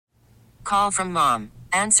Call from mom.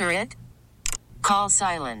 Answer it. Call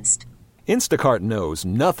silenced. Instacart knows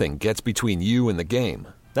nothing gets between you and the game.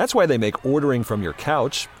 That's why they make ordering from your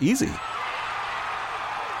couch easy.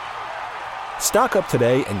 Stock up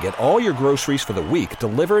today and get all your groceries for the week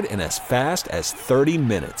delivered in as fast as 30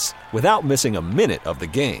 minutes without missing a minute of the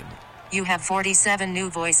game. You have 47 new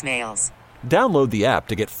voicemails. Download the app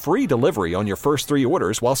to get free delivery on your first 3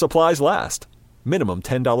 orders while supplies last. Minimum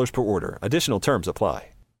 $10 per order. Additional terms apply.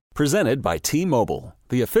 Presented by T-Mobile,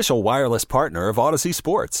 the official wireless partner of Odyssey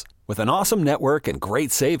Sports. With an awesome network and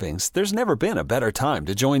great savings, there's never been a better time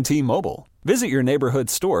to join T-Mobile. Visit your neighborhood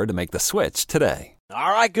store to make the switch today.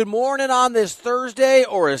 All right, good morning on this Thursday,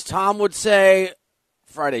 or as Tom would say,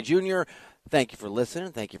 Friday Junior. Thank you for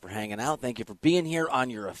listening. Thank you for hanging out. Thank you for being here on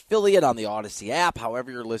your affiliate on the Odyssey app.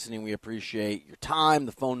 However you're listening, we appreciate your time.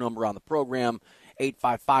 The phone number on the program,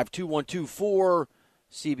 855-2124-CBS,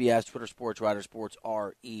 Twitter Sports, Reiter Sports,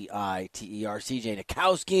 R-E-I-T-E-R. CJ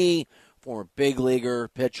Nitkowski, former big leaguer,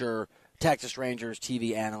 pitcher, Texas Rangers,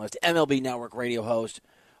 TV analyst, MLB Network radio host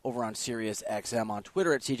over on Sirius XM, on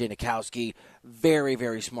Twitter at CJ Nitkowski. Very,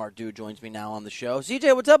 very smart dude joins me now on the show.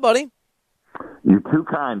 CJ, what's up, buddy? You're too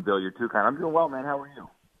kind, Bill. You're too kind. I'm doing well, man. How are you?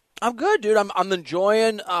 I'm good, dude. I'm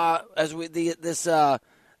enjoying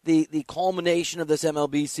the culmination of this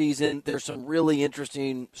MLB season. There's some really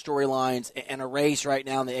interesting storylines and a race right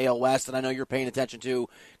now in the AL West that I know you're paying attention to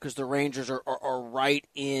because the Rangers are right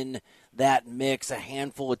in that mix. A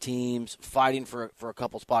handful of teams fighting for a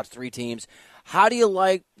couple spots, 3 teams. How do you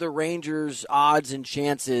like the Rangers' odds and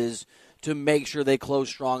chances to make sure they close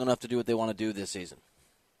strong enough to do what they want to do this season?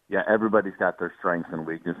 Yeah, everybody's got their strengths and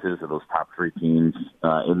weaknesses of those top 3 teams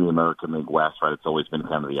in the American League West, right? It's always been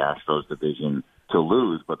kind of the Astros division to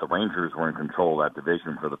lose, but the Rangers were in control of that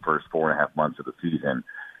division for the first 4.5 months of the season,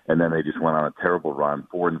 and then they just went on a terrible run,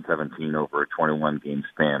 4-17 over a 21-game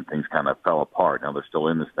span. Things kind of fell apart. Now they're still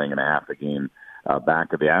in this thing and a half a game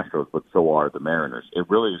back of the Astros, but so are the Mariners. It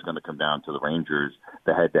really is going to come down to the Rangers,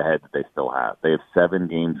 the head-to-head that they still have. They have 7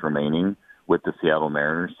 games remaining with the Seattle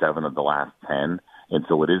Mariners, 7 of the last 10. And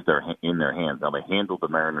so it is in their hands. Now, they handled the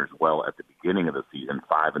Mariners well at the beginning of the season,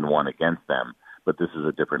 5-1 against them. But this is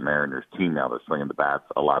a different Mariners team now. They're swinging the bats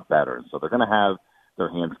a lot better. So they're going to have their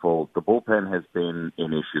hands full. The bullpen has been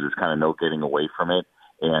an issue. There's kind of no getting away from it.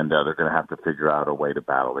 And they're going to have to figure out a way to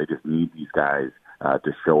battle. They just need these guys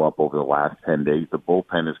to show up over the last 10 days. The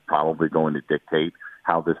bullpen is probably going to dictate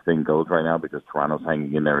how this thing goes right now because Toronto's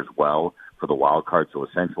hanging in there as well for the wild card. So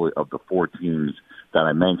essentially of the 4 teams that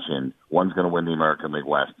I mentioned, one's going to win the American League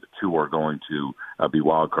West, 2 are going to be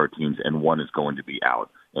wild card teams, and 1 is going to be out.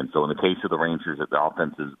 And so in the case of the Rangers, the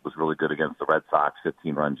offense was really good against the Red Sox,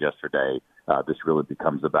 15 runs yesterday. This really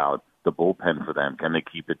becomes about the bullpen for them. Can they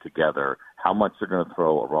keep it together? How much they're going to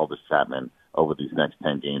throw Aroldis Chapman over these next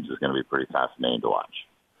 10 games is going to be pretty fascinating to watch.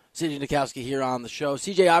 CJ Nitkowski here on the show.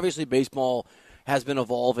 CJ, obviously baseball has been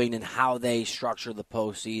evolving in how they structure the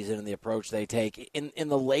postseason and the approach they take. In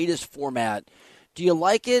the latest format, do you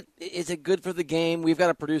like it? Is it good for the game? We've got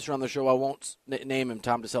a producer on the show, I won't name him,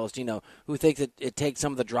 Tom DeCelestino, who thinks that it takes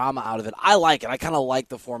some of the drama out of it. I like it. I kind of like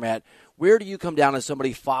the format. Where do you come down as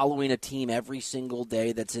somebody following a team every single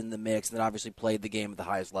day that's in the mix and that obviously played the game at the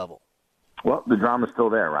highest level? Well, the drama's still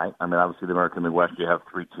there, right? I mean, obviously the American League West, you have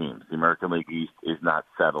 3 teams. The American League East is not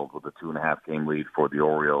settled with a 2.5-game lead for the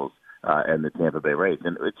Orioles and the Tampa Bay Rays.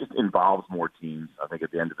 And it just involves more teams. I think at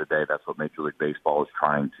the end of the day, that's what Major League Baseball is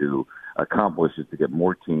trying to accomplish, is to get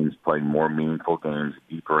more teams playing more meaningful games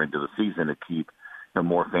deeper into the season to keep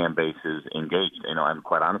more fan bases engaged. And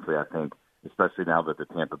quite honestly, I think, especially now that the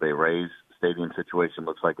Tampa Bay Rays stadium situation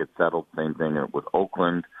looks like it's settled, same thing with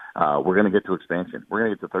Oakland, we're going to get to expansion. We're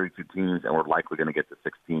going to get to 32 teams, and we're likely going to get to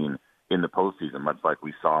 16 in the postseason, much like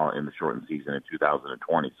we saw in the shortened season in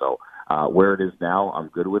 2020. So where it is now, I'm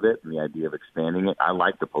good with it, and the idea of expanding it. I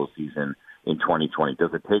like the postseason in 2020.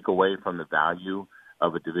 Does it take away from the value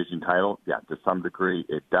of a division title? Yeah, to some degree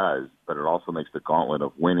it does, but it also makes the gauntlet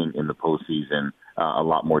of winning in the postseason a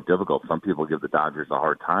lot more difficult. Some people give the Dodgers a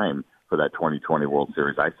hard time for that 2020 World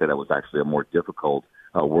Series. I said it was actually a more difficult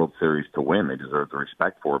World Series to win. They deserve the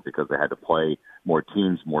respect for it because they had to play more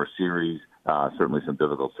teams, more series, certainly some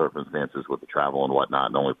difficult circumstances with the travel and whatnot,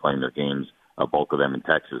 and only playing their games, a bulk of them in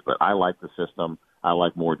Texas. But I like the system. I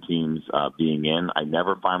like more teams being in. I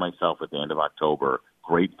never find myself at the end of October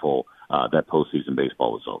grateful that postseason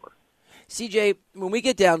baseball was over. CJ, when we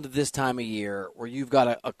get down to this time of year where you've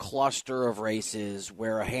got a cluster of races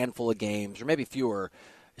where a handful of games, or maybe fewer,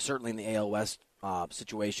 certainly in the AL West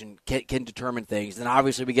situation, can determine things, then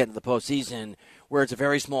obviously we get into the postseason where it's a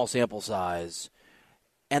very small sample size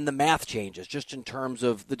and the math changes just in terms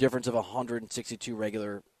of the difference of 162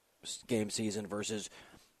 regular game season versus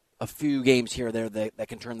a few games here or there that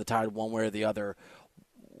can turn the tide one way or the other.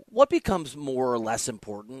 What becomes more or less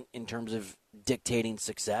important in terms of dictating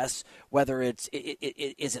success? Whether is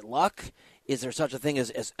it luck? Is there such a thing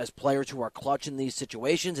as players who are clutch in these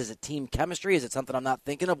situations? Is it team chemistry? Is it something I'm not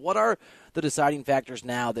thinking of? What are the deciding factors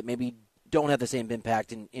now that maybe don't have the same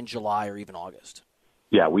impact in July or even August?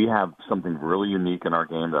 Yeah, we have something really unique in our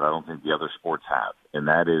game that I don't think the other sports have, and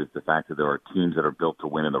that is the fact that there are teams that are built to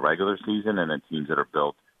win in the regular season and then teams that are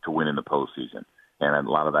built to win in the postseason. And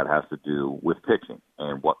a lot of that has to do with pitching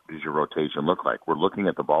and what does your rotation look like. We're looking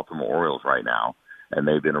at the Baltimore Orioles right now, and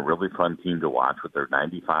they've been a really fun team to watch with their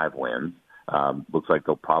 95 wins. Looks like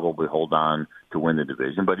they'll probably hold on to win the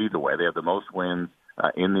division. But either way, they have the most wins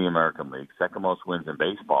in the American League, second most wins in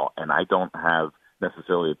baseball, and I don't have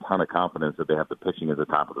necessarily a ton of confidence that they have the pitching at the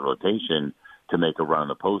top of the rotation to make a run in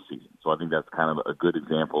the postseason. So I think that's kind of a good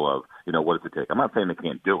example of, what does it take? I'm not saying they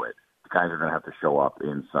can't do it. The guys are going to have to show up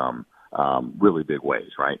in some really big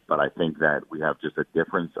ways, right? But I think that we have just a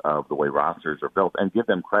difference of the way rosters are built, and give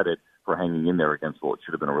them credit for hanging in there against what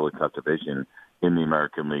should have been a really tough division in the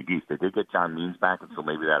American League East. They did get John Means back, and so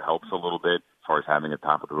maybe that helps a little bit as far as having a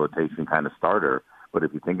top-of-the-rotation kind of starter. But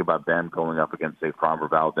if you think about them going up against, say, Framber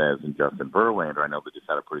Valdez and Justin Verlander, I know they just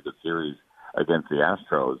had a pretty good series against the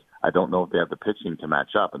Astros. I don't know if they have the pitching to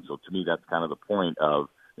match up. And so to me, that's kind of the point of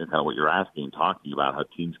kind of what you're asking, talking about how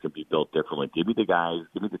teams can be built differently. Give me the guys,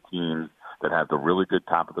 give me the teams that have the really good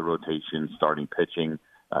top of the rotation starting pitching.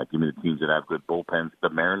 Give me the teams that have good bullpens. The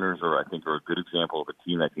Mariners are a good example of a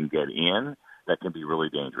team that can get in, that can be really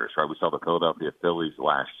dangerous, right? We saw the Philadelphia Phillies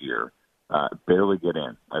last year barely get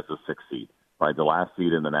in as a sixth seed, right? The last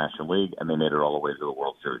seed in the National League, and they made it all the way to the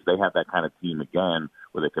World Series. They have that kind of team again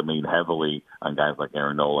where they can lean heavily on guys like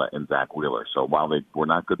Aaron Nola and Zach Wheeler. So while they were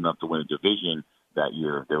not good enough to win a division that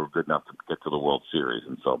year, they were good enough to get to the World Series.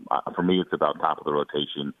 And so for me, it's about top of the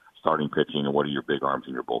rotation, starting pitching, and what do your big arms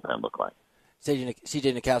in your bullpen look like. CJ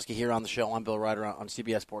Nitkowski here on the show. I'm Bill Reiter on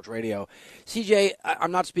CBS Sports Radio. CJ,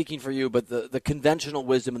 I'm not speaking for you, but the conventional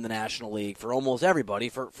wisdom in the National League for almost everybody,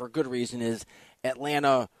 for good reason, is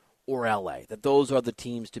Atlanta or L.A., that those are the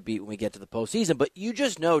teams to beat when we get to the postseason. But you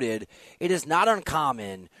just noted it is not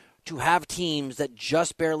uncommon to have teams that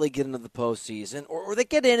just barely get into the postseason, or they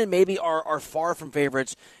get in and maybe are far from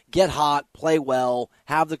favorites, get hot, play well,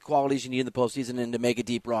 have the qualities you need in the postseason, and to make a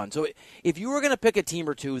deep run. So if you were going to pick a team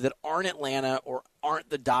or two that aren't Atlanta or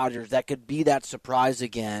aren't the Dodgers that could be that surprise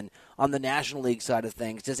again on the National League side of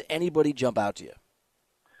things, does anybody jump out to you?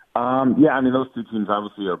 Yeah, I mean, those two teams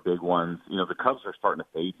obviously are big ones. The Cubs are starting to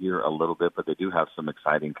fade here a little bit, but they do have some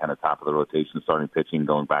exciting kind of top-of-the-rotation starting pitching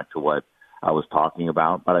going back to what I was talking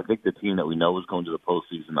about. But I think the team that we know is going to the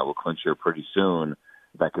postseason that will clinch here pretty soon,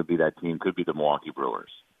 that could be that team, could be the Milwaukee Brewers.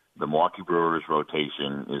 The Milwaukee Brewers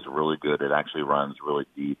rotation is really good. It actually runs really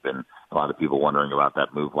deep, and a lot of people wondering about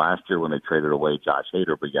that move last year when they traded away Josh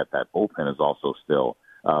Hader, but yet that bullpen is also still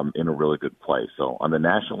in a really good place. So on the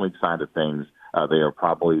National League side of things, they are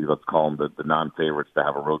probably, let's call them the non-favorites to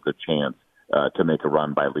have a real good chance to make a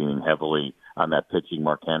run by leaning heavily on that pitching.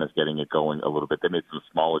 Marcana's getting it going a little bit. They made some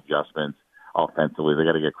small adjustments offensively. They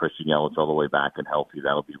got to get Christian Yelich all the way back and healthy.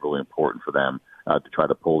 That'll be really important for them to try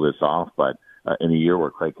to pull this off. But in a year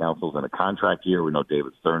where Craig Counsell's in a contract year, we know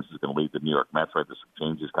David Stearns is going to lead the New York Mets, right? There's some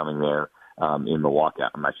changes coming there in Milwaukee.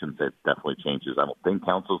 I shouldn't say it definitely changes. I don't think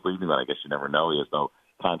Counsell's leaving, but I guess you never know. He has no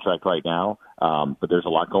contract right now. But there's a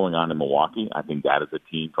lot going on in Milwaukee. I think that is a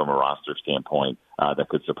team from a roster standpoint that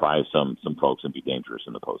could surprise some folks and be dangerous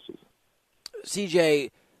in the postseason.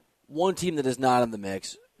 CJ, one team that is not in the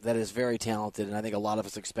mix, that is very talented, and I think a lot of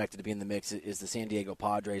us expected to be in the mix, is the San Diego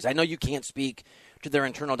Padres. I know you can't speak to their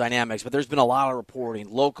internal dynamics, but there's been a lot of reporting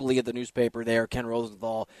locally at the newspaper there, Ken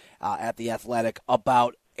Rosenthal at The Athletic,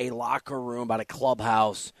 about a locker room, about a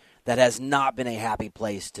clubhouse that has not been a happy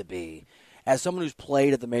place to be. As someone who's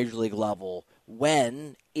played at the major league level,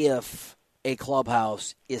 if a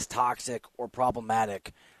clubhouse is toxic or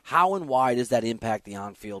problematic, how and why does that impact the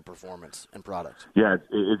on-field performance and product? Yeah,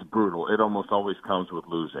 it's brutal. It almost always comes with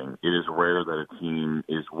losing. It is rare that a team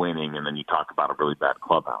is winning, and then you talk about a really bad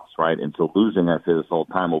clubhouse, right? And so losing, I say this all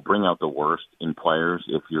the time, will bring out the worst in players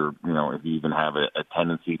if you're, if you even have a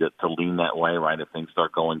tendency to lean that way, right? If things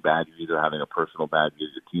start going bad, you're either having a personal bad year,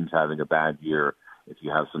 your team's having a bad year. If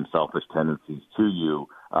you have some selfish tendencies to you,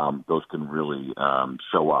 those can really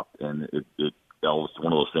show up, and it's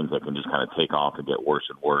one of those things that can just kind of take off and get worse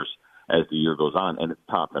and worse as the year goes on. And it's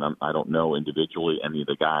tough, and I don't know individually any of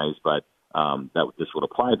the guys, but that this would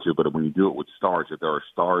apply to. But when you do it with stars, if there are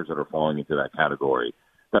stars that are falling into that category,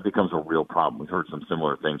 that becomes a real problem. We've heard some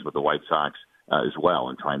similar things with the White Sox as well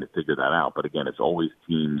and trying to figure that out. But again, it's always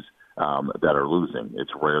teams that are losing.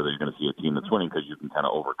 It's rare that you're going to see a team that's winning because you can kind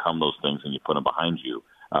of overcome those things and you put them behind you.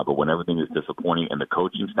 But when everything is disappointing and the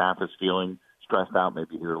coaching staff is feeling stressed out,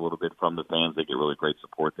 maybe you hear a little bit from the fans. They get really great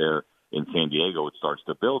support there. In San Diego, it starts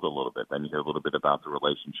to build a little bit. Then you hear a little bit about the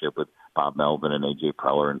relationship with Bob Melvin and A.J.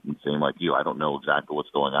 Preller, and same like you. I don't know exactly what's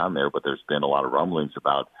going on there, but there's been a lot of rumblings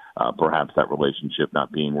about perhaps that relationship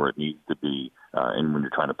not being where it needs to be. And when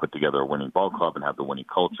you're trying to put together a winning ball club and have the winning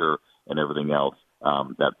culture and everything else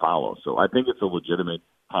that follows. So I think it's a legitimate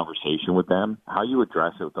conversation with them. How you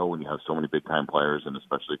address it, though, when you have so many big-time players and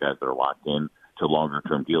especially guys that are locked in to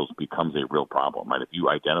longer-term deals becomes a real problem, right? If you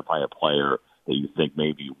identify a player that you think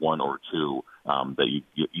maybe one or two that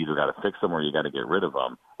you either got to fix them or you got to get rid of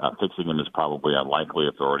them. Fixing them is probably unlikely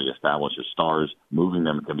if they're already established as stars. Moving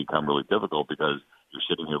them can become really difficult because you're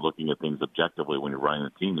sitting here looking at things objectively when you're running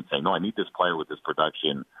the team and saying, no, I need this player with this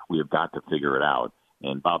production. We have got to figure it out.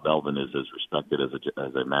 And Bob Melvin is as respected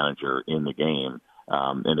as a manager in the game.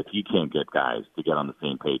 And if he can't get guys to get on the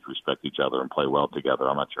same page, respect each other, and play well together,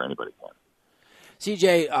 I'm not sure anybody can.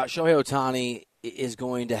 CJ, Shohei Ohtani is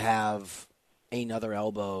going to have another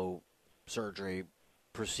elbow surgery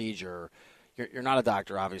procedure. You're not a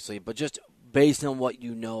doctor, obviously, but just based on what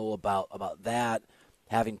you know about that,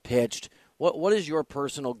 having pitched, what is your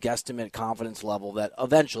personal guesstimate confidence level that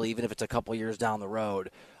eventually, even if it's a couple years down the road,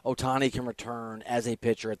 Ohtani can return as a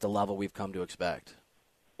pitcher at the level we've come to expect?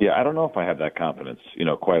 Yeah, I don't know if I have that confidence,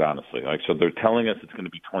 quite honestly. So they're telling us it's going to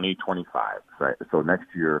be 2025, right? So next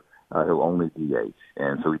year he'll only DH.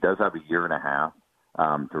 And so he does have a year and a half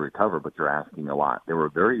to recover, but you're asking a lot. They were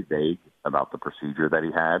very vague about the procedure that he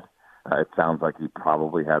had. It sounds like he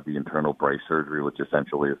probably had the internal brace surgery, which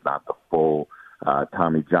essentially is not the full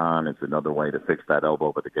Tommy John. It's another way to fix that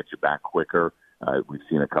elbow, but to get you back quicker. We've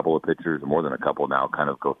seen a couple of pitchers, more than a couple now, kind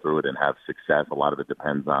of go through it and have success. A lot of it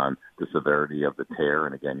depends on the severity of the tear.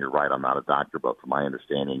 And again, you're right, I'm not a doctor, but from my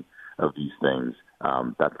understanding of these things,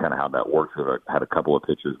 that's kind of how that works. I had a couple of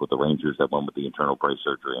pitchers with the Rangers that went with the internal brace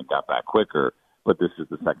surgery and got back quicker. But this is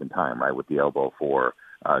the second time, right, with the elbow for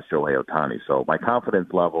Shohei Ohtani. So my confidence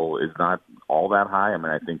level is not all that high. I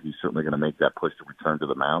mean, I think he's certainly going to make that push to return to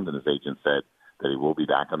the mound. And his agent said that he will be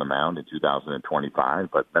back on the mound in 2025,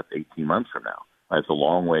 but that's 18 months from now. It's a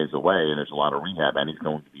long ways away, and there's a lot of rehab, and he's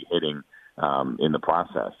going to be hitting in the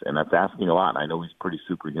process. And that's asking a lot. I know he's pretty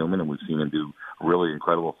superhuman, and we've seen him do really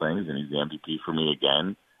incredible things, and he's the MVP for me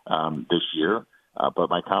again this year. But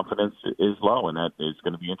my confidence is low, and that is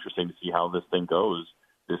going to be interesting to see how this thing goes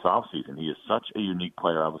this offseason. He is such a unique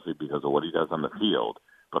player, obviously, because of what he does on the field,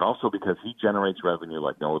 but also because he generates revenue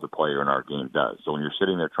like no other player in our game does. So when you're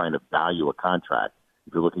sitting there trying to value a contract,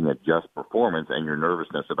 if you're looking at just performance and your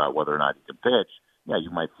nervousness about whether or not he can pitch, yeah, you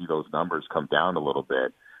might see those numbers come down a little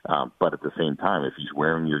bit. But at the same time, if he's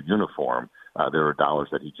wearing your uniform, there are dollars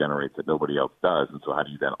that he generates that nobody else does. And so how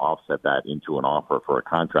do you then offset that into an offer for a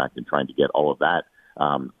contract and trying to get all of that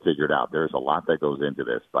figured out? There's a lot that goes into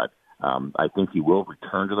this, but I think he will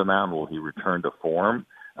return to the mound. Will he return to form?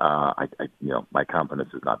 My confidence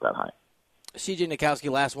is not that high. CJ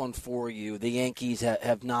Nitkowski, last one for you. The Yankees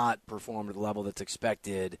have not performed at the level that's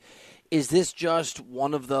expected. Is this just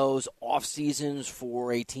one of those off seasons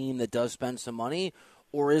for a team that does spend some money,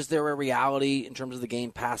 or is there a reality in terms of the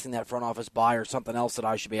game passing that front office by, or something else that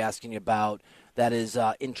I should be asking you about that is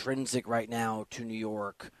intrinsic right now to New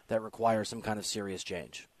York that requires some kind of serious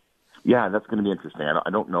change? Yeah, that's going to be interesting. I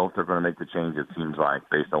don't know if they're going to make the change. It seems like,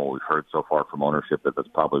 based on what we've heard so far from ownership, that that's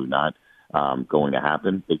probably not going to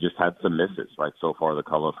happen. They just had some misses, right? So far, the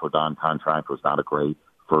Carlos Rodon contract was not a great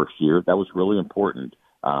first year. That was really important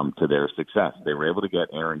to their success. They were able to get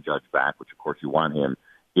Aaron Judge back, which, of course, you want him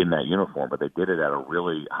in that uniform, but they did it at a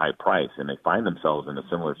really high price, and they find themselves in a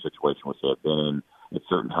similar situation which they have been in at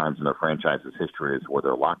certain times in their franchise's history, is where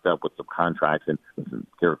they're locked up with some contracts. And listen,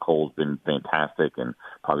 Garrett Cole's been fantastic and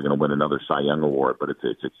probably going to win another Cy Young award, but it's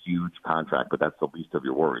a huge contract, but that's the least of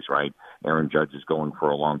your worries, right? Aaron Judge is going for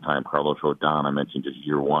a long time. Carlos Rodon, I mentioned, just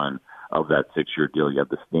year one of that 6-year deal. You have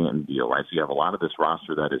the Stanton deal, right? So you have a lot of this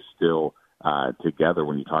roster that is still together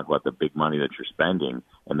when you talk about the big money that you're spending,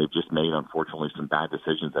 and they've just made, unfortunately, some bad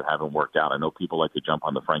decisions that haven't worked out. I know people like to jump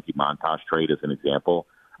on the Frankie Montas trade as an example.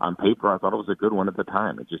 On paper, I thought it was a good one at the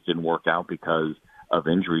time. It just didn't work out because of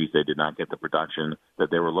injuries. They did not get the production that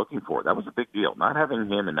they were looking for. That was a big deal. Not having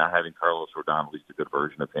him and not having Carlos Rodon, at least a good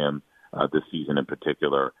version of him this season in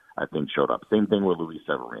particular, I think showed up. Same thing with Luis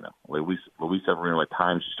Severino. Luis Severino, at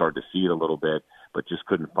times you started to see it a little bit, but just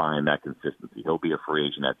couldn't find that consistency. He'll be a free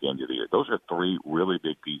agent at the end of the year. Those are three really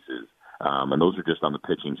big pieces, and those are just on the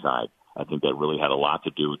pitching side. I think that really had a lot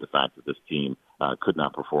to do with the fact that this team could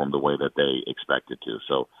not perform the way that they expected to.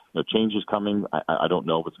 So, change is coming. I don't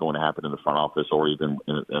know what's going to happen in the front office or even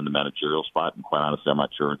in the managerial spot, and quite honestly, I'm not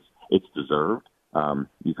sure it's deserved.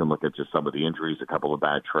 You can look at just some of the injuries, a couple of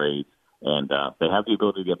bad trades, and they have the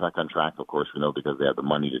ability to get back on track, of course, we know, because they have the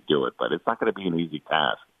money to do it. But it's not going to be an easy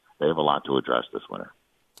task. They have a lot to address this winter.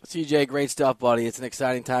 CJ, great stuff, buddy. It's an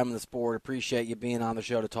exciting time in the sport. Appreciate you being on the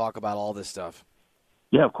show to talk about all this stuff.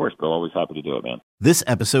 Yeah, of course, Bill. Always happy to do it, man. This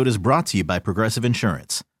episode is brought to you by Progressive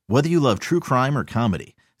Insurance. Whether you love true crime or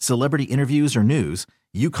comedy, celebrity interviews or news,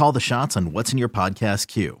 you call the shots on what's in your podcast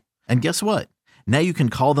queue. And guess what? Now you can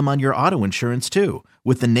call them on your auto insurance too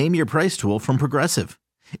with the Name Your Price tool from Progressive.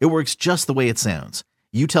 It works just the way it sounds.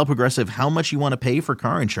 You tell Progressive how much you want to pay for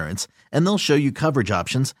car insurance, and they'll show you coverage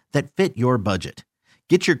options that fit your budget.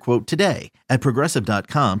 Get your quote today at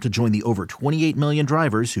Progressive.com to join the over 28 million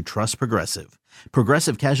drivers who trust Progressive.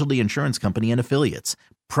 Progressive Casualty Insurance Company and Affiliates.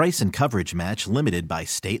 Price and coverage match limited by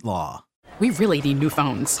state law. We really need new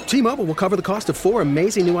phones. T-Mobile will cover the cost of 4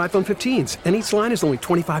 amazing new iPhone 15s, and each line is only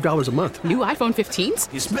 $25 a month. New iPhone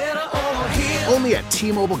 15s? It's better over here. Only at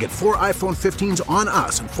T-Mobile, get 4 iPhone 15s on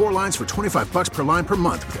us and 4 lines for $25 per line per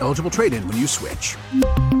month with eligible trade-in when you switch.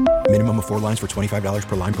 Minimum of 4 lines for $25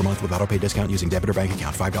 per line per month with autopay discount using debit or bank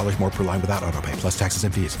account. $5 more per line without autopay, plus taxes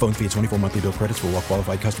and fees. Phone fee at 24 monthly bill credits for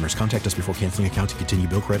well-qualified customers. Contact us before canceling account to continue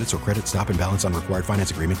bill credits or credit stop and balance on required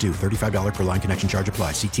finance agreement due. $35 per line connection charge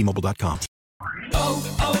applies. See T-Mobile.com.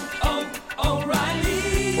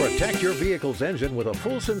 O'Reilly. Protect your vehicle's engine with a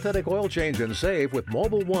full synthetic oil change and save with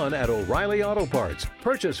Mobile One at O'Reilly Auto Parts.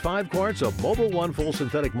 Purchase 5 quarts of Mobile One full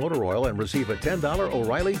synthetic motor oil and receive a $10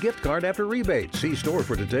 O'Reilly gift card after rebate. See store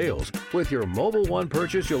for details. With your Mobile One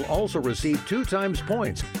purchase, you'll also receive 2 times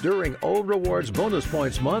points during O Rewards Bonus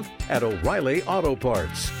Points Month at O'Reilly Auto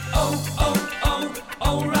Parts.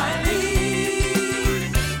 O'Reilly.